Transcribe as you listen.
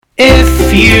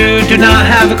If you do not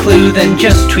have a clue, then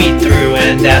just tweet through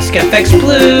and ask FX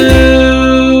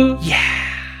Blue. Yeah.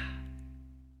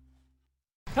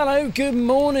 Hello, good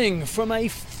morning from a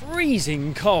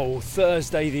freezing cold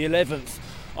Thursday the 11th.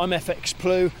 I'm FX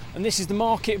Blue and this is the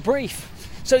market brief.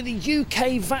 So the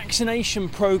UK vaccination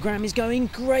programme is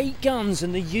going great guns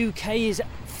and the UK is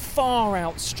far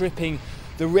outstripping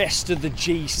the rest of the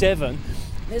G7.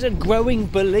 There's a growing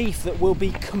belief that we'll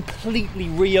be completely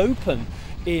reopened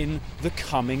in the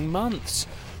coming months.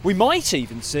 We might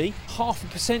even see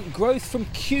 0.5% growth from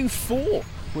Q4,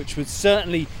 which would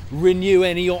certainly renew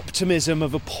any optimism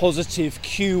of a positive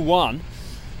Q1.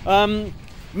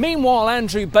 Meanwhile,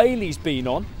 Andrew Bailey's been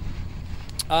on.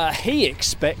 He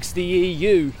expects the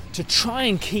EU to try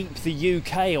and keep the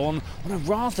UK on a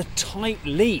rather tight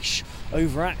leash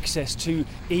over access to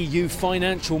EU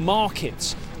financial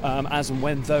markets as and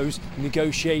when those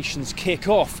negotiations kick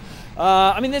off.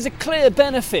 There's a clear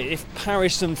benefit if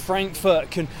Paris and Frankfurt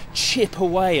can chip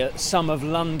away at some of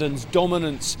London's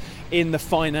dominance in the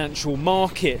financial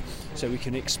market, so we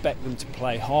can expect them to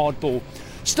play hardball.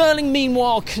 Sterling,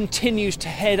 meanwhile, continues to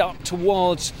head up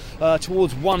towards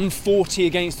 140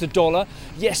 against the dollar.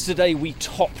 Yesterday we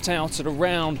topped out at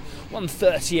around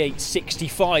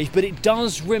 138.65, but it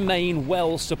does remain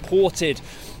well supported.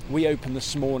 We opened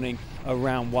this morning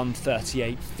around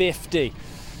 138.50.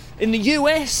 In the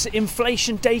US,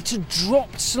 inflation data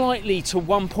dropped slightly to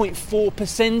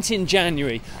 1.4% in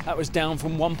January. That was down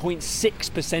from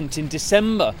 1.6% in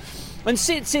December, and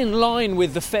sits in line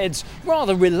with the Fed's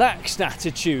rather relaxed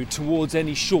attitude towards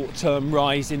any short-term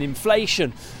rise in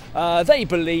inflation. They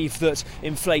believe that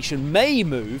inflation may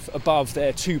move above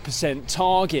their 2%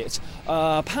 target,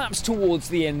 perhaps towards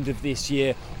the end of this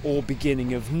year or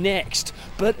beginning of next,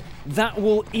 but that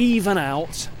will even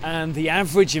out and the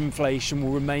average inflation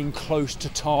will remain close to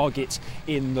target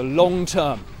in the long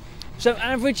term. So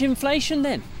average inflation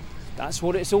then, that's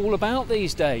what it's all about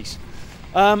these days.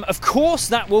 Of course,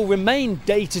 that will remain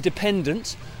data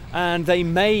dependent, and they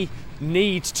may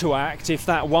need to act if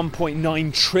that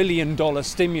 $1.9 trillion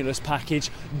stimulus package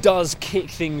does kick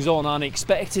things on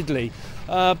unexpectedly.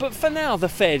 But for now, the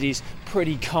Fed is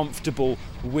pretty comfortable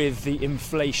with the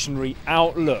inflationary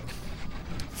outlook.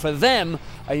 For them,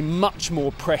 a much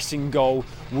more pressing goal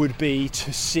would be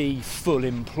to see full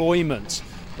employment,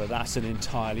 but that's an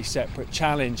entirely separate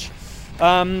challenge.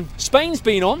 Spain's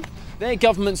been on. Their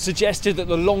government suggested that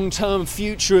the long-term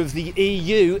future of the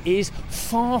EU is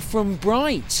far from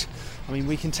bright.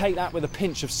 We can take that with a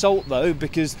pinch of salt though,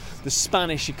 because the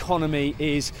Spanish economy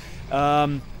is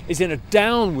in a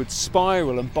downward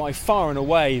spiral and by far and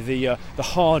away the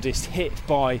hardest hit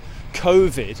by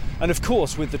COVID. And of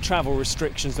course, with the travel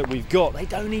restrictions that we've got, they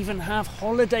don't even have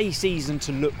holiday season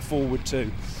to look forward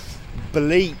to.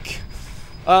 Bleak.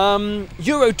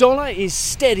 Euro dollar is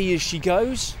steady as she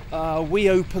goes. We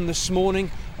opened this morning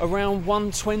around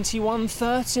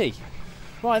 120-130.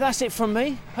 Right, that's it from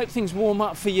me. Hope things warm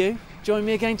up for you. Join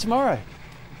me again tomorrow.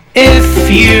 If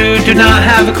you do not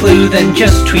have a clue, then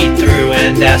just tweet through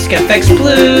and ask FX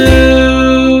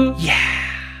Blue. Yeah.